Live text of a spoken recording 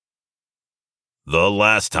The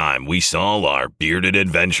last time we saw our bearded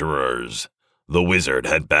adventurers, the wizard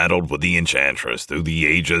had battled with the enchantress through the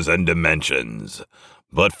ages and dimensions,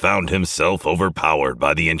 but found himself overpowered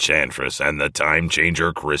by the enchantress and the time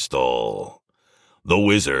changer crystal. The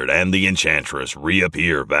wizard and the enchantress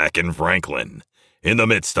reappear back in Franklin, in the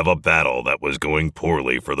midst of a battle that was going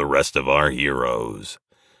poorly for the rest of our heroes.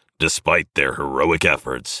 Despite their heroic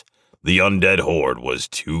efforts, the undead horde was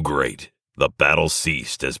too great. The battle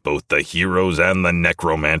ceased as both the heroes and the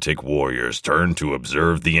necromantic warriors turned to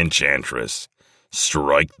observe the enchantress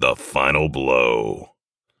strike the final blow.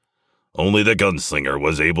 Only the gunslinger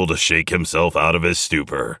was able to shake himself out of his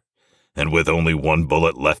stupor, and with only one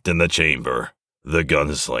bullet left in the chamber, the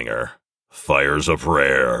gunslinger fires a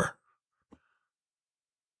prayer.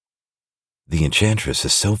 The enchantress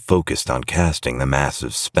is so focused on casting the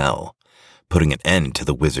massive spell, putting an end to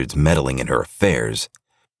the wizard's meddling in her affairs,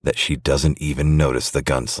 that she doesn't even notice the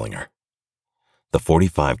gunslinger. The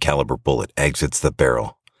 .45 caliber bullet exits the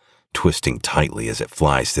barrel, twisting tightly as it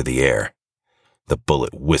flies through the air. The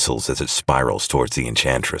bullet whistles as it spirals towards the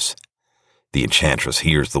enchantress. The enchantress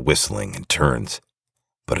hears the whistling and turns,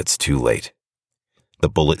 but it's too late. The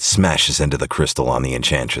bullet smashes into the crystal on the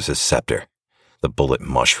enchantress's scepter. The bullet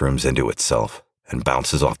mushrooms into itself and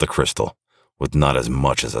bounces off the crystal with not as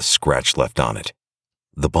much as a scratch left on it.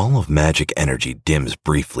 The ball of magic energy dims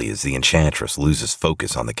briefly as the enchantress loses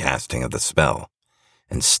focus on the casting of the spell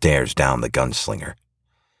and stares down the gunslinger.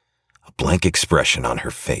 A blank expression on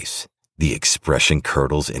her face. The expression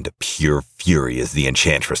curdles into pure fury as the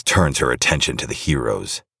enchantress turns her attention to the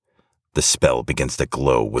heroes. The spell begins to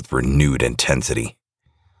glow with renewed intensity.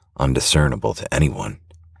 Undiscernible to anyone,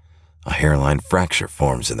 a hairline fracture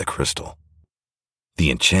forms in the crystal.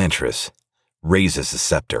 The enchantress raises the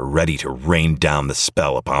scepter, ready to rain down the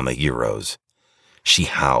spell upon the heroes. She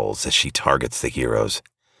howls as she targets the heroes.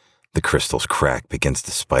 The crystal's crack begins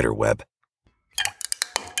to spiderweb.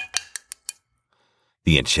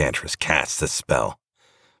 The enchantress casts the spell,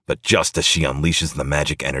 but just as she unleashes the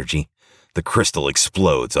magic energy, the crystal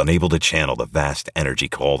explodes, unable to channel the vast energy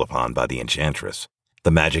called upon by the enchantress.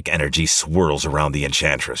 The magic energy swirls around the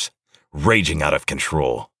enchantress, raging out of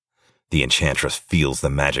control. The enchantress feels the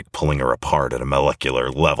magic pulling her apart at a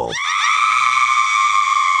molecular level.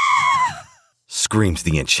 Screams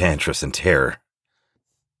the enchantress in terror.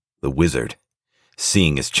 The wizard,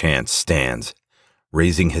 seeing his chance, stands,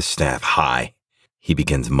 raising his staff high. He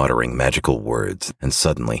begins muttering magical words, and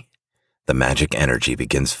suddenly, the magic energy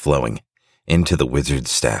begins flowing into the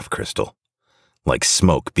wizard's staff crystal, like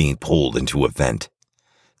smoke being pulled into a vent.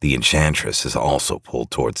 The enchantress is also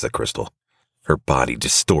pulled towards the crystal, her body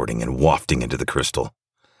distorting and wafting into the crystal,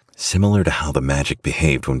 similar to how the magic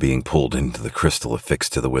behaved when being pulled into the crystal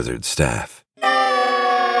affixed to the wizard's staff.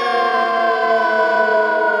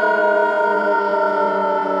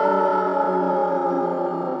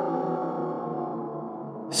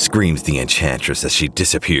 Screams the enchantress as she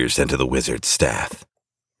disappears into the wizard's staff.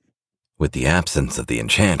 With the absence of the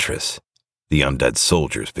enchantress, the undead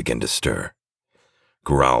soldiers begin to stir,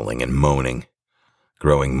 growling and moaning,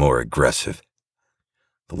 growing more aggressive.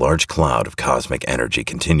 The large cloud of cosmic energy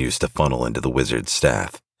continues to funnel into the wizard's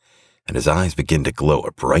staff, and his eyes begin to glow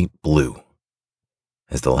a bright blue.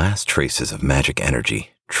 As the last traces of magic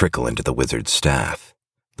energy trickle into the wizard's staff,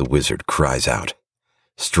 the wizard cries out,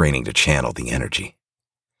 straining to channel the energy.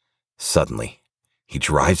 Suddenly, he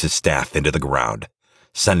drives his staff into the ground,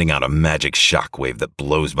 sending out a magic shockwave that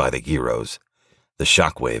blows by the heroes. The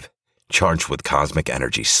shockwave, charged with cosmic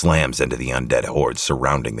energy, slams into the undead horde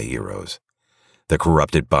surrounding the heroes, the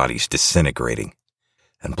corrupted bodies disintegrating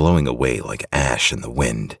and blowing away like ash in the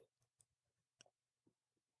wind.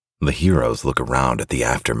 The heroes look around at the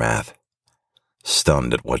aftermath,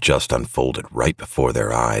 stunned at what just unfolded right before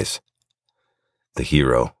their eyes. The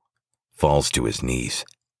hero falls to his knees,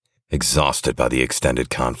 exhausted by the extended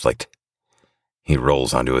conflict. He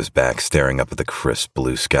rolls onto his back, staring up at the crisp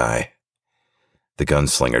blue sky. The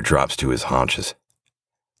gunslinger drops to his haunches,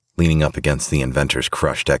 leaning up against the inventor's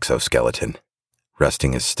crushed exoskeleton,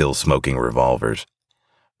 resting his still-smoking revolvers,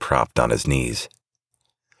 propped on his knees.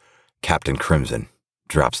 Captain Crimson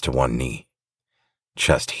drops to one knee,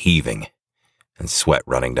 chest heaving and sweat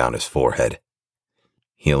running down his forehead.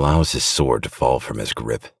 He allows his sword to fall from his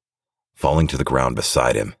grip, falling to the ground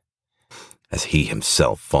beside him, as he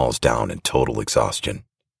himself falls down in total exhaustion.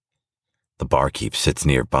 The barkeep sits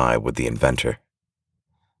nearby with the inventor.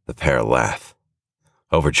 The pair laugh,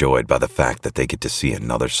 overjoyed by the fact that they get to see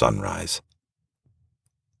another sunrise.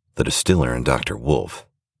 The distiller and Dr. Wolf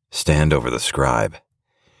stand over the scribe.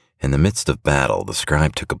 In the midst of battle, the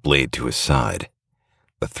scribe took a blade to his side.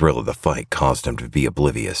 The thrill of the fight caused him to be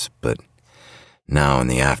oblivious, but Now, in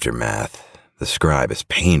the aftermath, the scribe is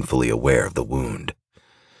painfully aware of the wound.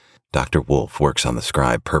 Dr. Wolf works on the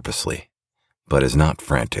scribe purposely, but is not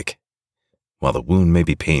frantic. While the wound may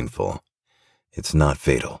be painful, it's not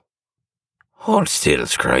fatal. Hold still,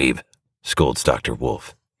 scribe, scolds Dr.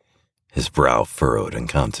 Wolf, his brow furrowed in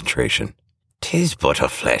concentration. 'Tis but a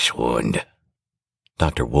flesh wound.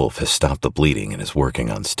 Dr. Wolf has stopped the bleeding and is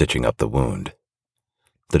working on stitching up the wound.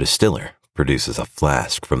 The distiller produces a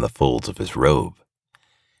flask from the folds of his robe.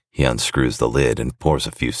 He unscrews the lid and pours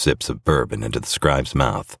a few sips of bourbon into the scribe's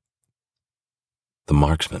mouth. The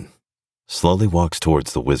marksman slowly walks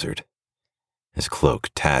towards the wizard, his cloak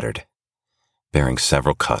tattered, bearing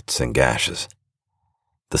several cuts and gashes.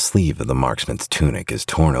 The sleeve of the marksman's tunic is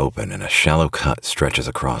torn open and a shallow cut stretches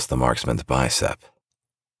across the marksman's bicep.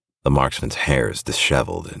 The marksman's hair is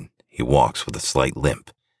disheveled and he walks with a slight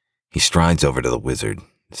limp. He strides over to the wizard,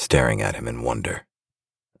 staring at him in wonder.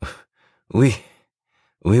 We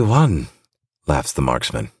won, laughs the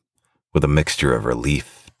marksman, with a mixture of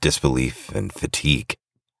relief, disbelief, and fatigue.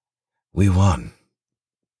 We won.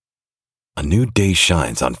 A new day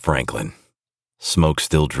shines on Franklin. Smoke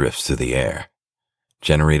still drifts through the air,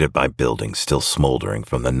 generated by buildings still smoldering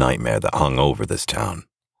from the nightmare that hung over this town.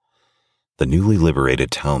 The newly liberated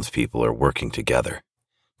townspeople are working together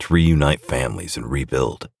to reunite families and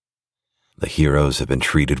rebuild. The heroes have been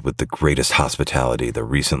treated with the greatest hospitality the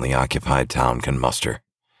recently occupied town can muster,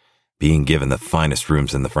 being given the finest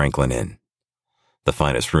rooms in the Franklin Inn. The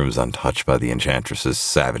finest rooms untouched by the Enchantress's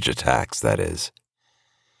savage attacks, that is.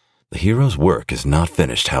 The heroes' work is not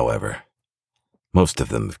finished, however. Most of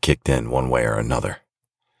them have kicked in one way or another.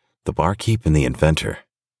 The barkeep and the inventor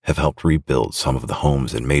have helped rebuild some of the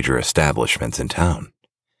homes and major establishments in town.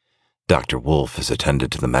 Dr. Wolf has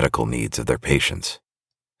attended to the medical needs of their patients.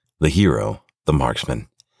 The hero, the marksman,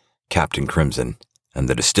 Captain Crimson, and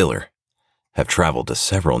the distiller have traveled to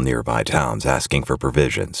several nearby towns asking for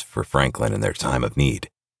provisions for Franklin in their time of need.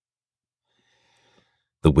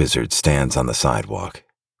 The wizard stands on the sidewalk,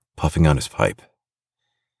 puffing on his pipe,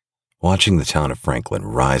 watching the town of Franklin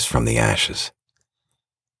rise from the ashes.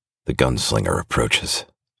 The gunslinger approaches.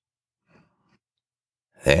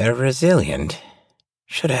 They're resilient.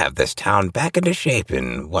 Should have this town back into shape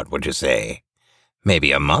in, what would you say,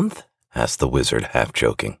 maybe a month? Asked the wizard, half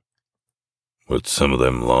joking. What some of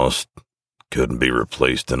them lost couldn't be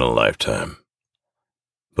replaced in a lifetime.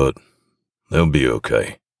 But they'll be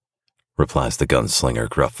okay, replies the gunslinger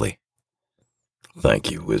gruffly.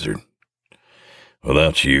 Thank you, wizard.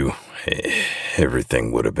 Without you,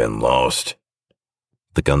 everything would have been lost.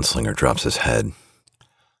 The gunslinger drops his head.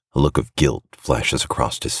 A look of guilt flashes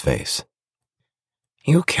across his face.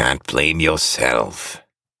 You can't blame yourself,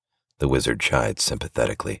 the wizard chided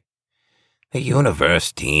sympathetically. The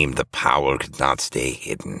universe deemed the power could not stay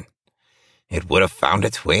hidden. It would have found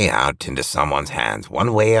its way out into someone's hands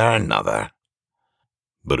one way or another.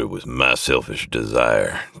 But it was my selfish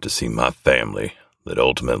desire to see my family that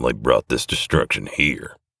ultimately brought this destruction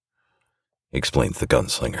here, explains the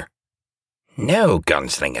gunslinger. No,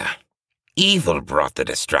 gunslinger. Evil brought the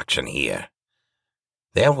destruction here.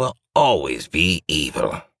 There will always be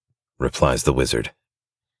evil, replies the wizard.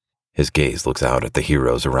 His gaze looks out at the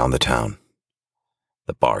heroes around the town.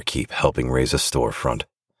 The barkeep helping raise a storefront.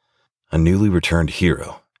 A newly returned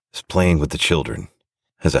hero is playing with the children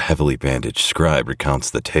as a heavily bandaged scribe recounts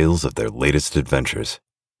the tales of their latest adventures.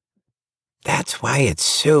 That's why it's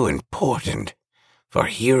so important for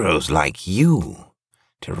heroes like you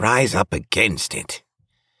to rise up against it,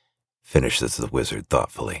 finishes the wizard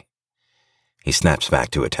thoughtfully. He snaps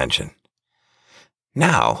back to attention.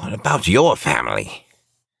 Now, about your family.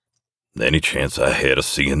 Any chance I had of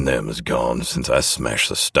seeing them is gone since I smashed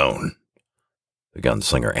the stone, the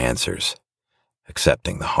gunslinger answers,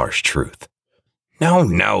 accepting the harsh truth.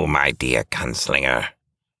 No, my dear gunslinger,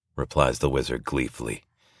 replies the wizard gleefully.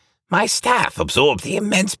 My staff absorbed the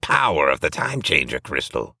immense power of the time-changer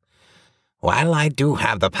crystal. While I do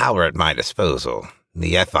have the power at my disposal,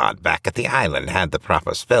 the Ephod back at the island had the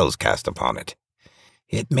proper spells cast upon it.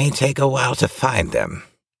 It may take a while to find them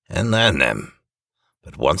and learn them,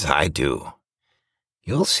 but once I do,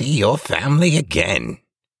 you'll see your family again.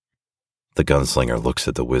 The gunslinger looks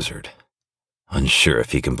at the wizard, unsure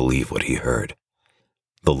if he can believe what he heard.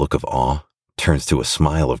 The look of awe turns to a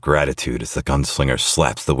smile of gratitude as the gunslinger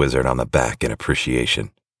slaps the wizard on the back in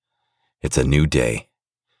appreciation. It's a new day,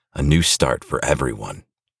 a new start for everyone.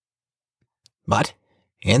 But,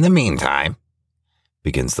 in the meantime,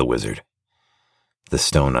 begins the wizard. The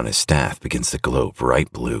stone on his staff begins to glow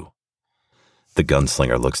bright blue. The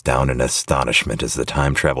gunslinger looks down in astonishment as the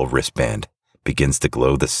time travel wristband begins to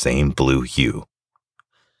glow the same blue hue.